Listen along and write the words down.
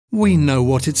We know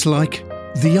what it's like.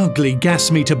 The ugly gas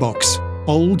meter box.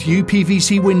 Old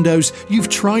uPVC windows you've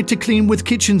tried to clean with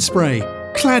kitchen spray.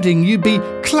 Cladding you'd be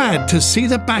glad to see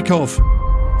the back of.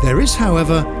 There is,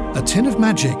 however, a tin of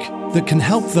magic that can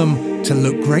help them to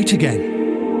look great again.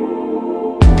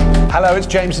 Hello, it's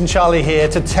James and Charlie here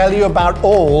to tell you about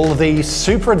all the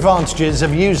super advantages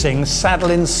of using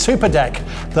Sadolin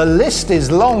Superdec. The list is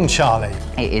long, Charlie.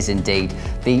 It is indeed.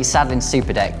 The Sadolin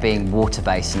Superdec, being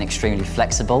water-based and extremely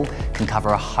flexible, can cover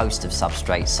a host of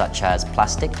substrates such as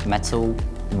plastic, metal,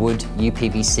 wood,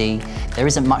 uPVC. There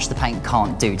isn't much the paint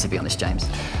can't do, to be honest, James.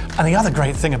 And the other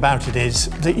great thing about it is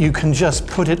that you can just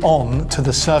put it on to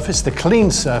the surface, the clean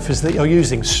surface that you're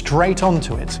using, straight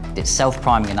onto it. It's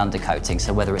self-priming and undercoating,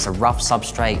 so whether it's a rough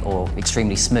substrate or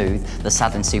extremely smooth, the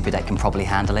Sadolin Superdec can probably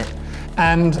handle it.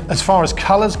 And as far as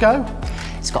colours go?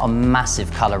 It's got a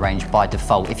massive colour range by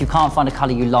default. If you can't find a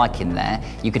colour you like in there,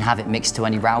 you can have it mixed to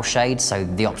any rail shade, so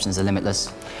the options are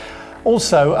limitless.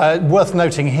 Also, worth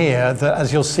noting here that,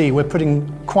 as you'll see, we're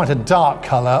putting quite a dark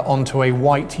colour onto a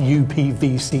white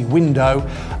uPVC window.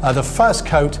 The first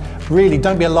coat, really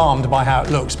don't be alarmed by how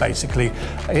it looks, basically.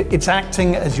 It's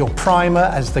acting as your primer,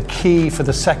 as the key for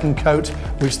the second coat,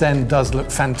 which then does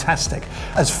look fantastic.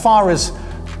 As far as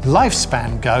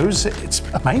lifespan goes, it's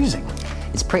amazing.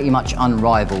 It's pretty much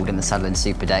unrivaled in the Sadolin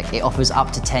Superdec. It offers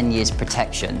up to 10 years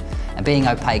protection, and being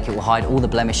opaque, it will hide all the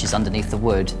blemishes underneath the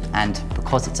wood, and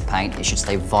because it's a paint, it should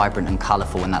stay vibrant and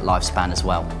colourful in that lifespan as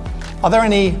well. Are there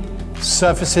any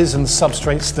surfaces and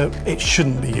substrates that it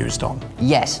shouldn't be used on?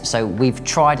 Yes, so we've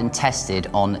tried and tested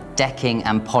on decking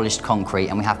and polished concrete,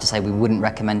 and we have to say we wouldn't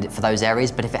recommend it for those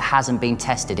areas, but if it hasn't been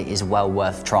tested, it is well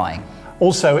worth trying.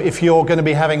 Also, if you're going to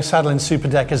be having Sadolin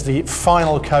Superdec as the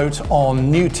final coat on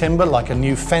new timber, like a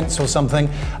new fence or something,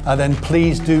 then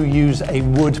please do use a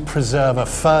wood preserver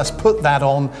first. Put that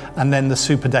on, and then the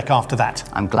Superdec after that.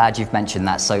 I'm glad you've mentioned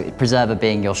that. So preserver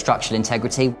being your structural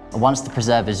integrity. Once the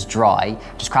preserver's dry,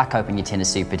 just crack open your tin of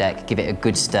Superdec, give it a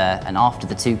good stir, and after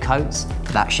the 2 coats,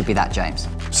 that should be that, James.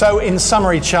 So in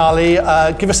summary, Charlie,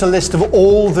 give us a list of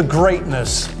all the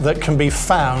greatness that can be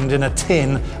found in a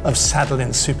tin of Sadolin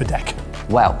Superdec.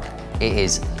 Well, it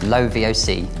is low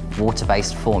VOC,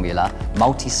 water-based formula,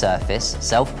 multi-surface,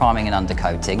 self-priming and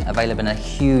undercoating, available in a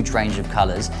huge range of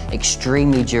colours,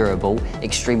 extremely durable,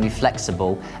 extremely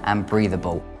flexible and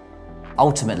breathable.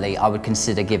 Ultimately, I would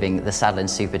consider giving the Sadolin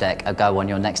Superdec a go on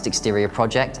your next exterior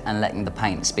project and letting the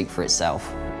paint speak for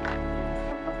itself.